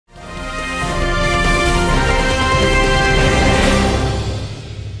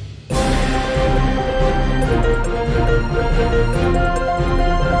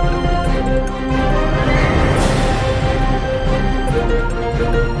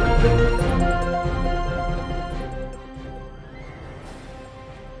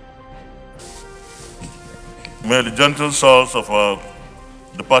May the gentle souls of our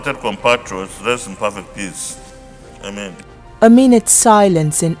departed compatriots rest in perfect peace. Amen. A minute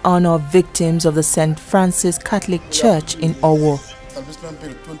silence in honor of victims of the St. Francis Catholic Church in Owo.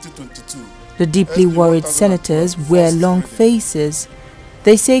 The deeply worried senators wear long faces.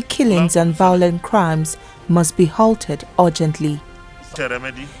 They say killings and violent crimes must be halted urgently.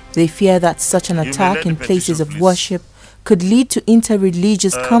 They fear that such an attack in places of worship could lead to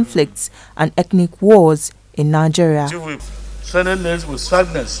inter-religious conflicts and ethnic wars in Nigeria. Senate notes with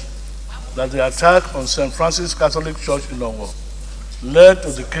sadness that the attack on St. Francis Catholic Church in Owo led to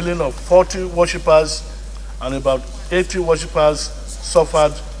the killing of 40 worshippers, and about 80 worshippers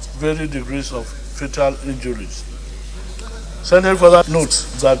suffered varying degrees of fatal injuries. Senate further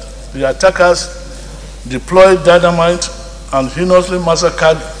notes that the attackers deployed dynamite and heinously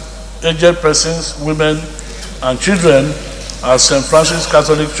massacred aged persons, women, and children at St. Francis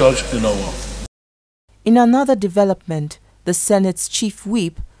Catholic Church in Owo. In another development, the Senate's chief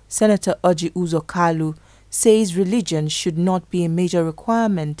whip, Senator Orji Kalu, says religion should not be a major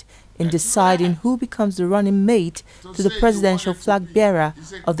requirement in deciding who becomes the running mate to the presidential flag bearer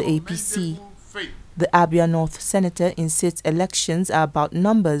of the APC. The Abia North senator insists elections are about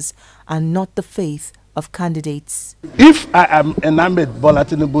numbers and not the faith of candidates. If I am enamored Bola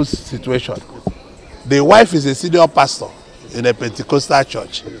Tinubu's situation, the wife is a senior pastor in a Pentecostal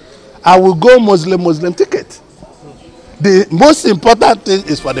church, I will go Muslim ticket. The most important thing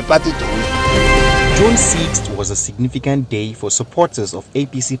is for the party to win. June 6th was a significant day for supporters of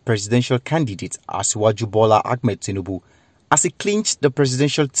APC presidential candidate Asiwaju Bola Ahmed Tinubu as he clinched the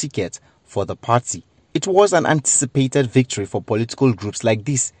presidential ticket for the party. It was an anticipated victory for political groups like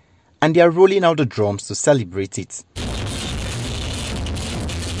this, and they are rolling out the drums to celebrate it.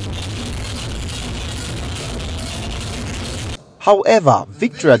 However,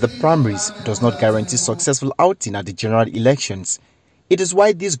 victory at the primaries does not guarantee successful outing at the general elections. It is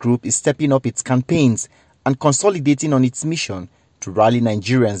why this group is stepping up its campaigns and consolidating on its mission to rally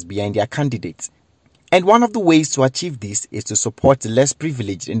Nigerians behind their candidates. And one of the ways to achieve this is to support the less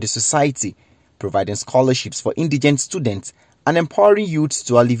privileged in the society, providing scholarships for indigent students and empowering youths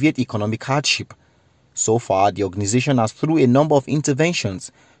to alleviate economic hardship. So far, the organization has, through a number of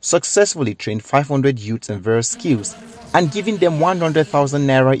interventions, successfully trained 500 youths in various skills and given them 100,000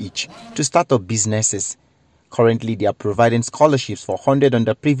 naira each to start up businesses. Currently, they are providing scholarships for 100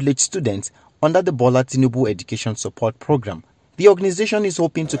 underprivileged students under the Bola Tinubu Education Support Program. The organization is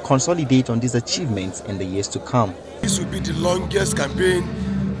hoping to consolidate on these achievements in the years to come. This will be the longest campaign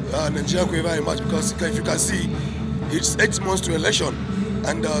Nigeria could ever emerge, because if you can see, it's 8 months to election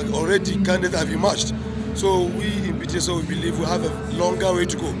and already candidates have emerged. So we in PTSO, we believe we have a longer way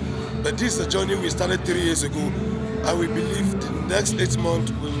to go. But this is a journey we started 3 years ago, and we believe the next 8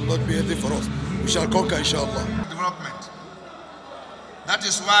 months will not be anything for us. We shall conquer, inshallah. Development. That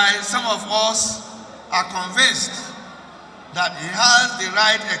is why some of us are convinced that he has the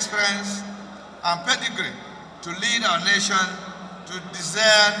right experience and pedigree to lead our nation to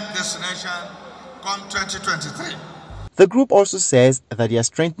desired destination come 2023. The group also says that they are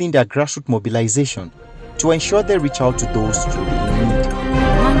strengthening their grassroots mobilization to ensure they reach out to those truly in need.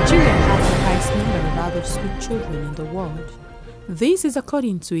 Nigeria has the highest number of out-of-school children in the world. This is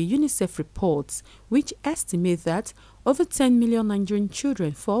according to a UNICEF report which estimates that over 10 million Nigerian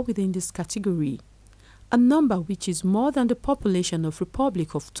children fall within this category, a number which is more than the population of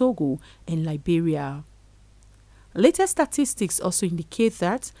Republic of Togo and Liberia. Latest statistics also indicate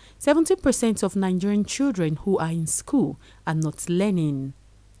that 70% of Nigerian children who are in school are not learning.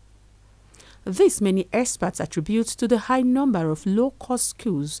 This many experts attribute to the high number of low-cost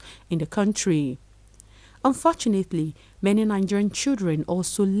schools in the country. Unfortunately, many Nigerian children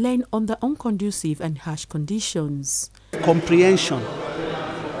also learn under unconducive and harsh conditions. Comprehension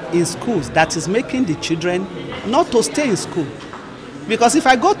in schools that is making the children not to stay in school. Because if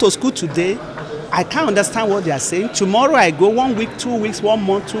I go to school today, I can't understand what they are saying. Tomorrow I go 1 week, 2 weeks, 1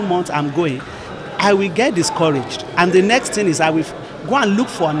 month, 2 months, I'm going. I will get discouraged. And the next thing is I will go and look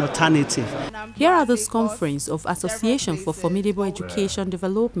for an alternative. Here are the conference of Association for Formidable Education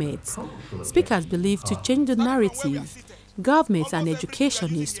Development. Speakers believe to change the narrative, governments and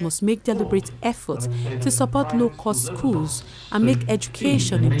educationists must make deliberate efforts to support low-cost schools and make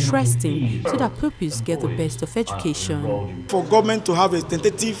education interesting so that pupils get the best of education. For government to have a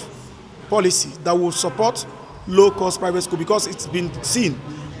tentative policy that will support low-cost private school, because it's been seen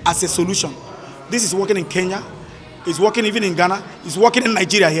as a solution. This is working in Kenya, it's working even in Ghana, it's working in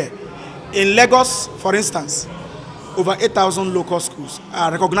Nigeria here. In Lagos, for instance, over 8,000 local schools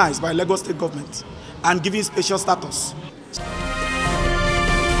are recognized by Lagos state government and given special status.